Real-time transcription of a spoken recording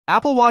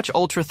Apple Watch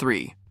Ultra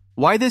 3.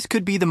 Why this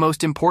could be the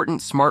most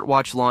important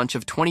smartwatch launch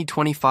of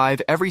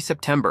 2025. Every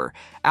September,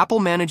 Apple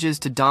manages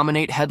to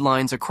dominate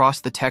headlines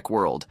across the tech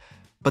world,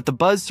 but the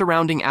buzz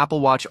surrounding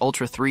Apple Watch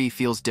Ultra 3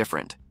 feels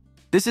different.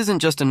 This isn't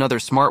just another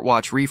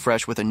smartwatch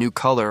refresh with a new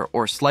color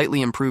or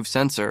slightly improved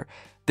sensor.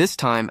 This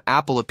time,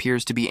 Apple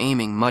appears to be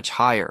aiming much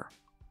higher.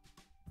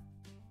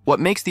 What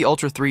makes the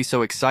Ultra 3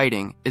 so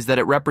exciting is that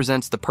it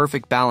represents the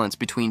perfect balance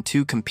between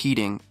two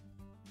competing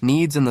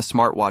needs in the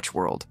smartwatch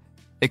world: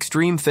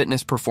 extreme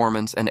fitness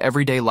performance and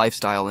everyday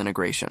lifestyle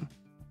integration.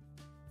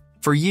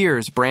 For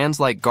years, brands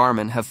like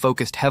Garmin have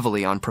focused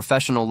heavily on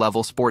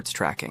professional-level sports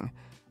tracking,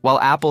 while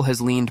Apple has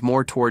leaned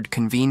more toward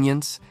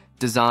convenience,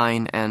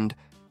 design, and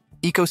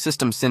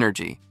ecosystem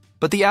synergy.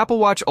 But the Apple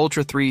Watch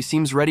Ultra 3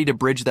 seems ready to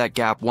bridge that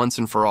gap once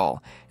and for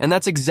all, and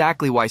that's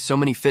exactly why so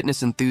many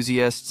fitness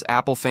enthusiasts,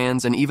 Apple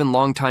fans, and even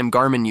longtime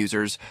Garmin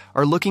users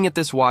are looking at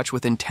this watch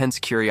with intense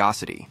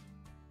curiosity.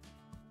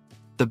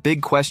 The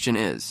big question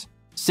is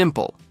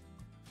simple.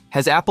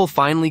 Has Apple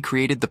finally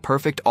created the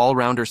perfect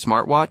all-rounder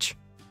smartwatch?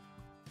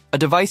 A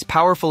device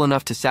powerful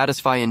enough to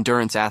satisfy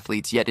endurance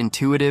athletes, yet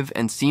intuitive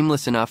and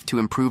seamless enough to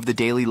improve the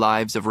daily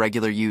lives of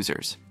regular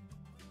users.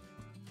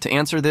 To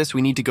answer this,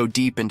 we need to go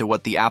deep into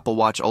what the Apple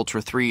Watch Ultra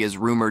 3 is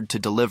rumored to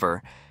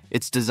deliver: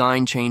 its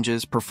design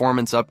changes,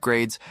 performance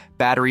upgrades,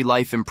 battery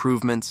life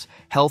improvements,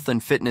 health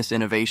and fitness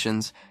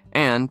innovations,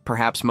 and,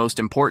 perhaps most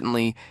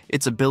importantly,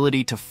 its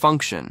ability to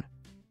function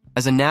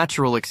as a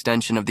natural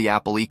extension of the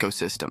Apple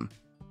ecosystem.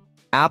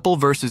 Apple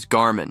versus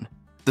Garmin,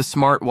 the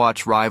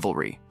smartwatch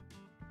rivalry.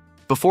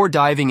 Before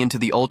diving into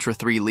the Ultra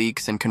 3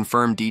 leaks and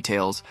confirmed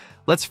details,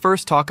 let's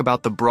first talk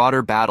about the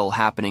broader battle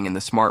happening in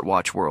the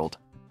smartwatch world.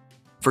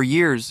 For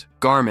years,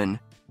 Garmin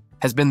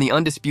has been the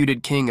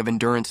undisputed king of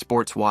endurance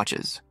sports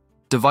watches.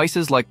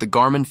 Devices like the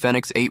Garmin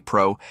Fenix 8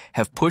 Pro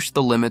have pushed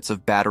the limits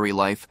of battery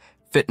life,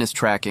 fitness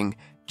tracking,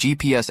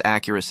 GPS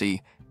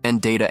accuracy,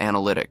 and data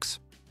analytics.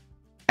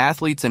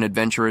 Athletes and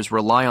adventurers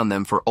rely on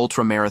them for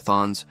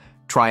ultramarathons,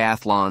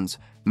 triathlons,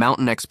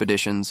 mountain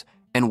expeditions,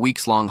 and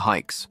weeks-long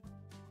hikes.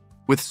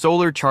 With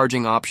solar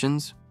charging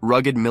options,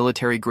 rugged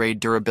military-grade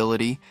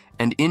durability,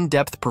 and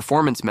in-depth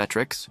performance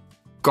metrics,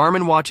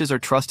 Garmin watches are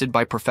trusted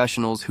by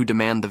professionals who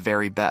demand the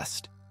very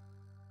best.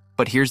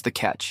 But here's the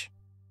catch.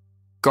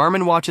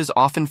 Garmin watches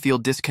often feel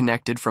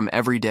disconnected from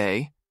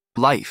everyday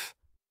life.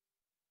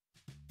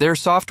 Their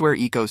software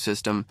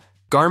ecosystem,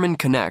 Garmin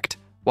Connect,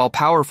 while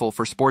powerful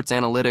for sports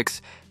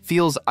analytics,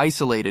 feels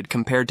isolated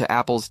compared to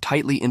Apple's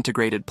tightly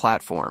integrated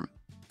platform.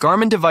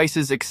 Garmin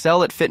devices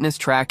excel at fitness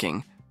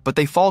tracking, but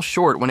they fall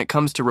short when it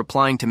comes to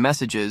replying to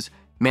messages,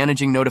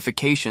 managing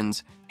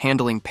notifications,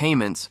 handling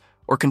payments,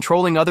 or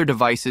controlling other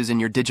devices in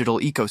your digital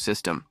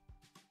ecosystem.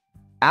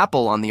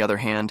 Apple, on the other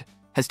hand,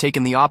 has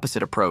taken the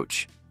opposite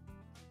approach.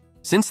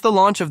 Since the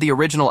launch of the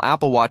original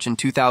Apple Watch in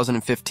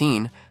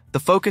 2015, the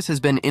focus has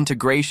been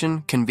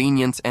integration,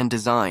 convenience, and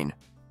design.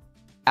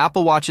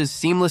 Apple Watches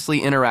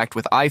seamlessly interact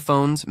with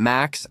iPhones,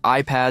 Macs,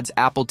 iPads,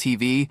 Apple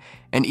TV,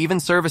 and even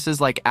services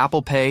like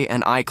Apple Pay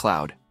and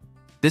iCloud.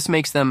 This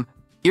makes them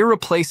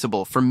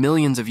irreplaceable for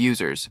millions of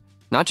users,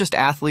 not just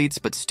athletes,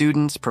 but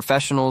students,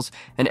 professionals,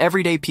 and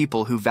everyday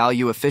people who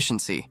value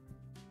efficiency.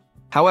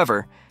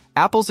 However,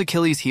 Apple's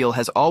Achilles heel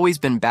has always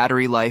been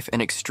battery life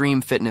and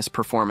extreme fitness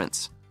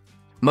performance.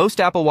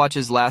 Most Apple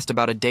Watches last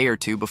about a day or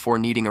two before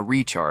needing a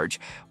recharge,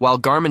 while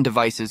Garmin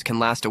devices can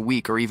last a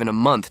week or even a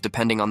month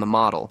depending on the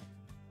model.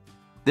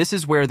 This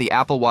is where the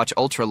Apple Watch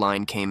Ultra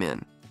line came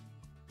in.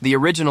 The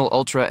original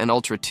Ultra and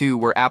Ultra 2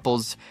 were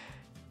Apple's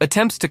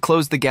attempts to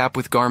close the gap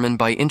with Garmin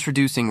by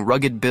introducing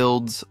rugged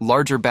builds,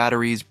 larger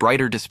batteries,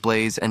 brighter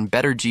displays, and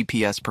better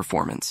GPS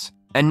performance.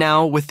 And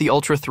now, with the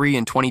Ultra 3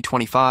 in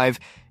 2025,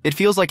 it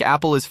feels like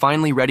Apple is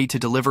finally ready to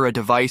deliver a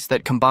device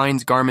that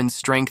combines Garmin's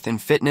strength in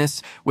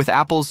fitness with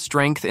Apple's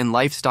strength in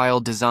lifestyle,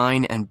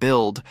 design, and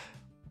build.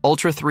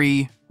 Ultra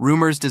 3,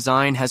 rumors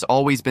design has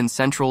always been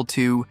central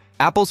to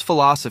Apple's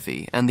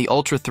philosophy, and the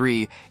Ultra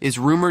 3 is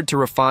rumored to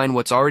refine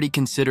what's already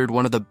considered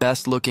one of the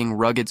best-looking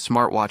rugged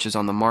smartwatches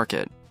on the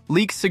market.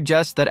 Leaks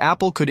suggest that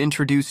Apple could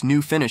introduce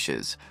new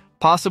finishes,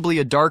 possibly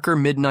a darker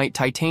midnight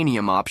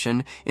titanium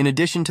option in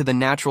addition to the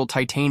natural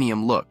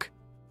titanium look.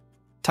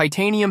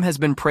 Titanium has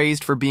been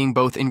praised for being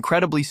both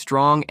incredibly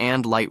strong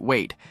and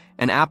lightweight,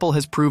 and Apple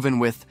has proven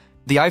with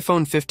the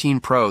iPhone 15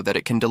 Pro that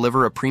it can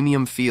deliver a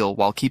premium feel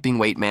while keeping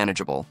weight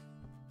manageable.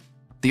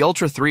 The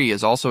Ultra 3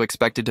 is also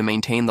expected to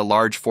maintain the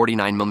large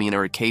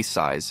 49mm case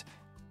size,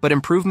 but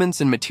improvements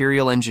in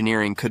material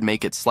engineering could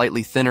make it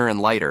slightly thinner and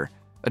lighter,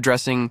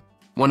 addressing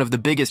one of the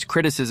biggest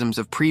criticisms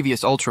of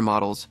previous Ultra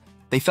models.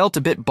 They felt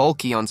a bit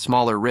bulky on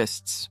smaller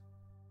wrists.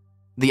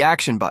 The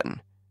Action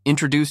button,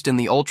 introduced in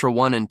the Ultra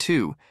 1 and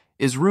 2,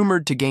 is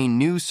rumored to gain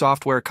new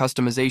software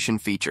customization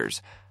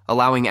features,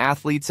 allowing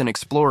athletes and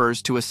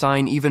explorers to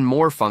assign even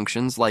more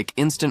functions like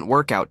instant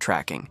workout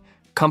tracking,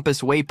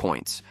 compass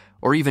waypoints,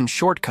 or even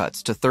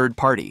shortcuts to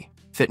third-party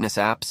fitness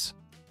apps.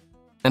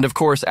 And of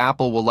course,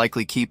 Apple will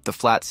likely keep the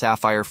flat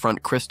sapphire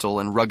front crystal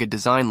and rugged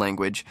design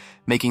language,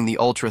 making the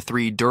Ultra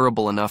 3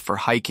 durable enough for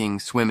hiking,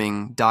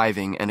 swimming,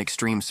 diving, and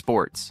extreme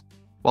sports,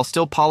 while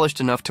still polished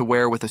enough to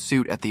wear with a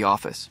suit at the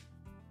office.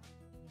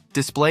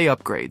 Display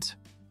upgrades: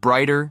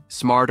 brighter,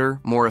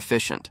 smarter, more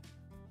efficient.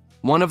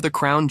 One of the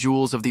crown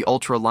jewels of the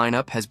Ultra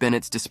lineup has been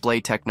its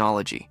display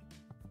technology.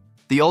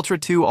 The Ultra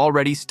 2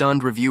 already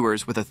stunned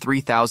reviewers with a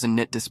 3000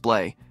 nit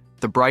display,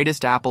 the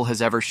brightest Apple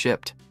has ever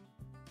shipped.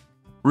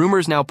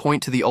 Rumors now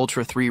point to the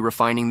Ultra 3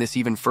 refining this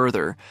even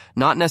further,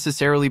 not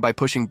necessarily by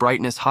pushing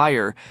brightness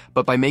higher,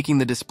 but by making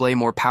the display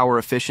more power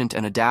efficient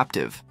and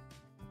adaptive.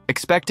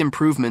 Expect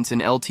improvements in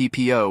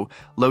LTPO,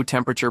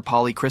 low-temperature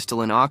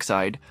polycrystalline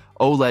oxide,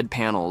 OLED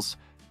panels,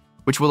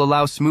 which will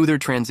allow smoother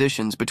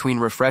transitions between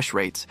refresh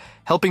rates,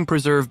 helping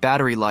preserve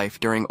battery life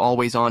during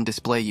always-on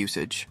display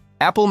usage.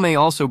 Apple may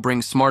also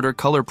bring smarter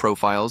color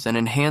profiles and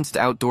enhanced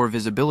outdoor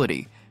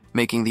visibility,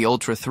 making the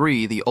Ultra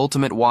 3 the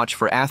ultimate watch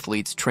for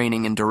athletes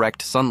training in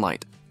direct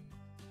sunlight.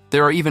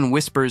 There are even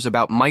whispers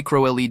about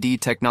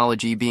micro-LED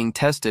technology being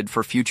tested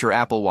for future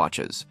Apple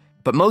Watches,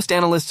 but most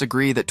analysts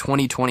agree that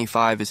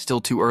 2025 is still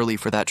too early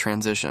for that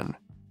transition.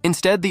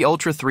 Instead, the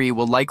Ultra 3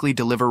 will likely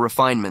deliver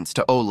refinements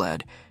to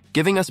OLED,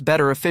 giving us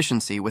better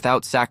efficiency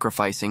without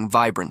sacrificing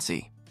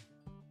vibrancy.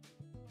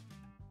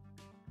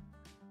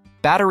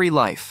 Battery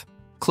life.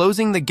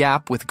 Closing the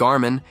gap with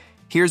Garmin,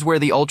 here's where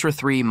the Ultra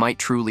 3 might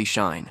truly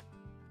shine.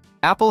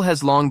 Apple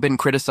has long been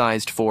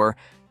criticized for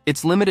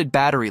its limited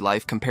battery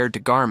life compared to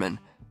Garmin,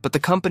 but the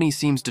company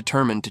seems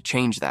determined to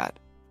change that.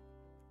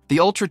 The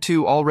Ultra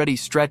 2 already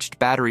stretched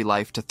battery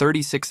life to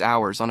 36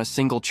 hours on a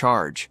single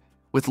charge,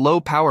 with low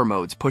power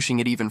modes pushing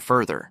it even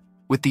further.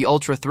 With the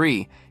Ultra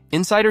 3,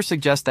 insiders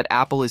suggest that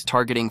Apple is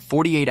targeting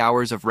 48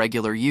 hours of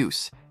regular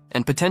use,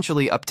 and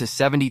potentially up to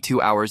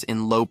 72 hours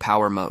in low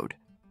power mode.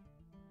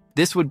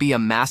 This would be a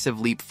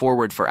massive leap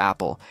forward for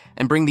Apple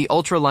and bring the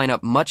Ultra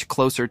lineup much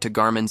closer to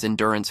Garmin's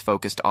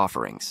endurance-focused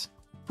offerings.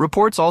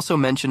 Reports also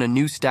mention a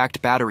new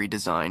stacked battery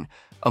design,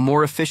 a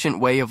more efficient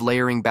way of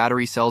layering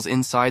battery cells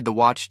inside the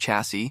watch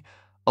chassis,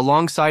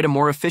 alongside a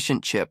more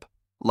efficient chip,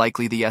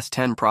 likely the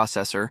S10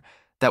 processor,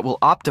 that will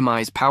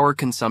optimize power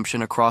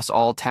consumption across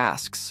all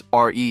tasks,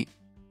 i.e.,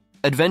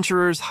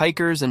 adventurers,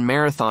 hikers, and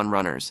marathon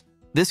runners.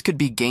 This could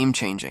be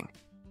game-changing.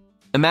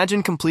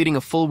 Imagine completing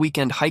a full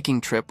weekend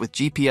hiking trip with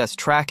GPS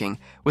tracking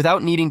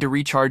without needing to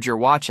recharge your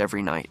watch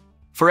every night.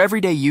 For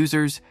everyday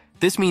users,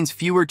 this means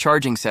fewer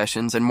charging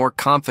sessions and more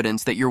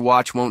confidence that your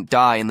watch won't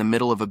die in the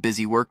middle of a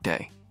busy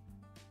workday.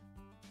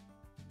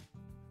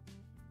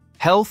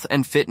 Health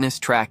and fitness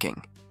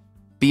tracking.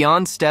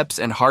 Beyond steps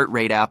and heart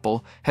rate,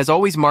 Apple has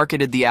always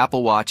marketed the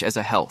Apple Watch as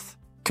a health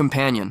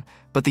companion,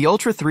 but the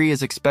Ultra 3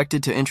 is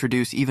expected to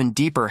introduce even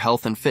deeper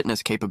health and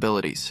fitness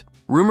capabilities.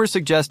 Rumors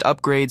suggest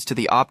upgrades to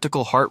the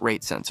optical heart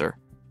rate sensor,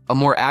 a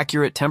more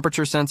accurate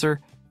temperature sensor,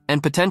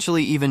 and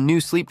potentially even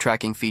new sleep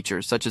tracking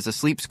features such as a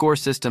sleep score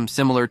system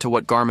similar to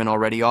what Garmin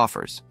already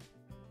offers.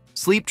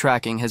 Sleep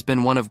tracking has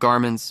been one of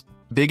Garmin's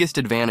biggest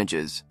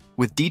advantages,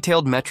 with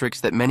detailed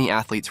metrics that many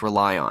athletes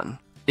rely on.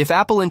 If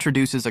Apple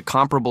introduces a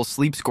comparable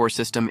sleep score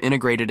system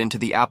integrated into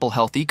the Apple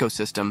Health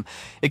ecosystem,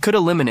 it could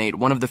eliminate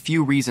one of the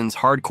few reasons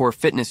hardcore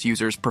fitness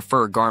users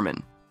prefer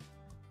Garmin.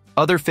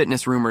 Other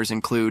fitness rumors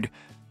include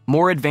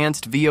more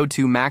advanced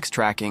VO2 max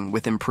tracking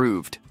with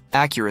improved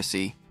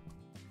accuracy,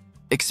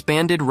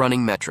 expanded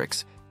running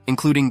metrics,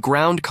 including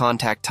ground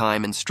contact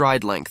time and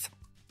stride length,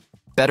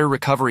 better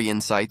recovery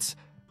insights,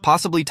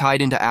 possibly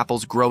tied into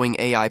Apple's growing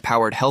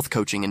AI-powered health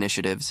coaching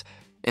initiatives,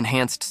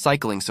 enhanced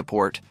cycling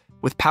support,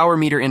 with power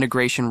meter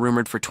integration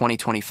rumored for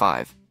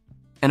 2025.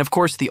 And of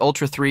course, the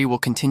Ultra 3 will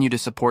continue to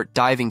support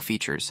diving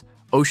features,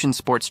 ocean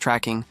sports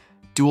tracking,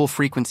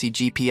 dual-frequency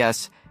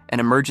GPS, and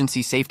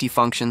emergency safety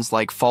functions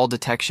like fall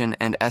detection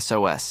and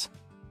SOS.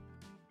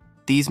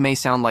 These may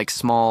sound like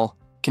small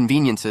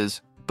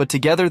conveniences, but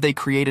together they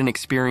create an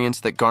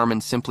experience that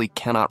Garmin simply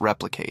cannot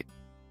replicate.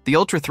 The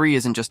Ultra 3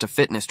 isn't just a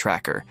fitness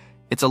tracker,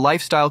 it's a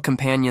lifestyle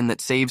companion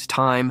that saves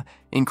time,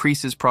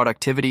 increases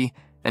productivity,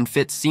 and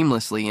fits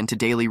seamlessly into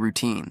daily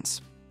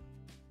routines.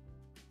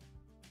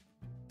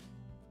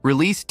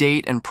 Release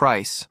date and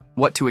price,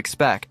 what to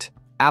expect.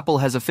 Apple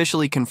has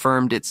officially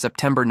confirmed its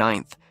September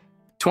 9th,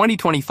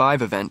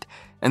 2025 event,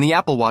 and the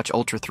Apple Watch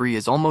Ultra 3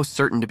 is almost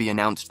certain to be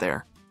announced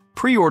there.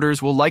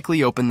 Pre-orders will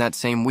likely open that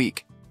same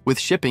week, with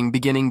shipping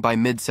beginning by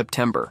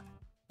mid-September.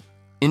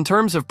 In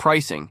terms of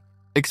pricing,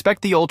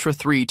 expect the Ultra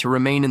 3 to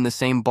remain in the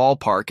same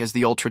ballpark as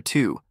the Ultra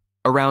 2,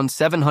 around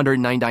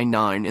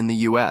 $799 in the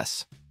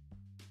US.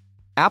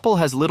 Apple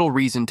has little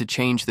reason to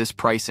change this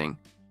pricing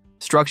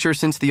structure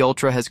since the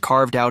Ultra has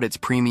carved out its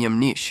premium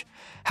niche.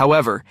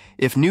 However,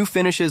 if new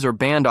finishes or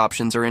band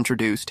options are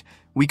introduced,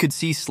 we could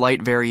see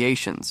slight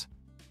variations.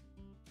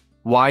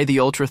 Why the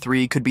Ultra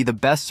 3 could be the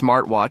best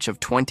smartwatch of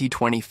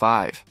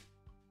 2025.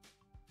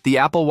 The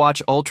Apple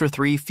Watch Ultra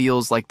 3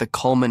 feels like the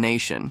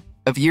culmination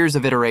of years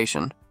of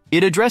iteration.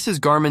 It addresses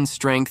Garmin's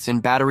strengths in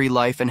battery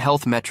life and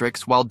health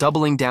metrics while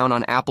doubling down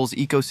on Apple's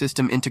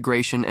ecosystem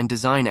integration and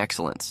design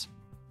excellence.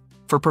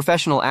 For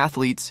professional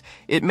athletes,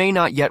 it may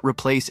not yet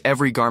replace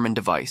every Garmin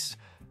device,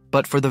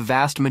 but for the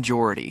vast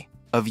majority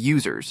of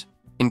users,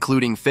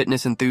 including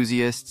fitness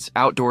enthusiasts,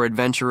 outdoor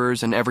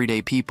adventurers, and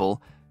everyday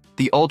people,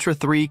 the Ultra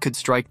 3 could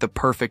strike the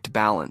perfect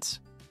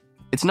balance.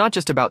 It's not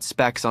just about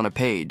specs on a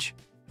page,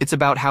 it's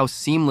about how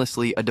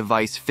seamlessly a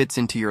device fits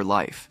into your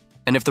life.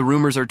 And if the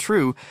rumors are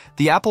true,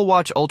 the Apple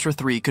Watch Ultra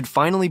 3 could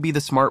finally be the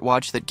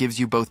smartwatch that gives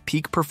you both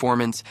peak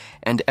performance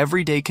and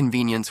everyday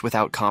convenience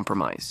without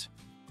compromise.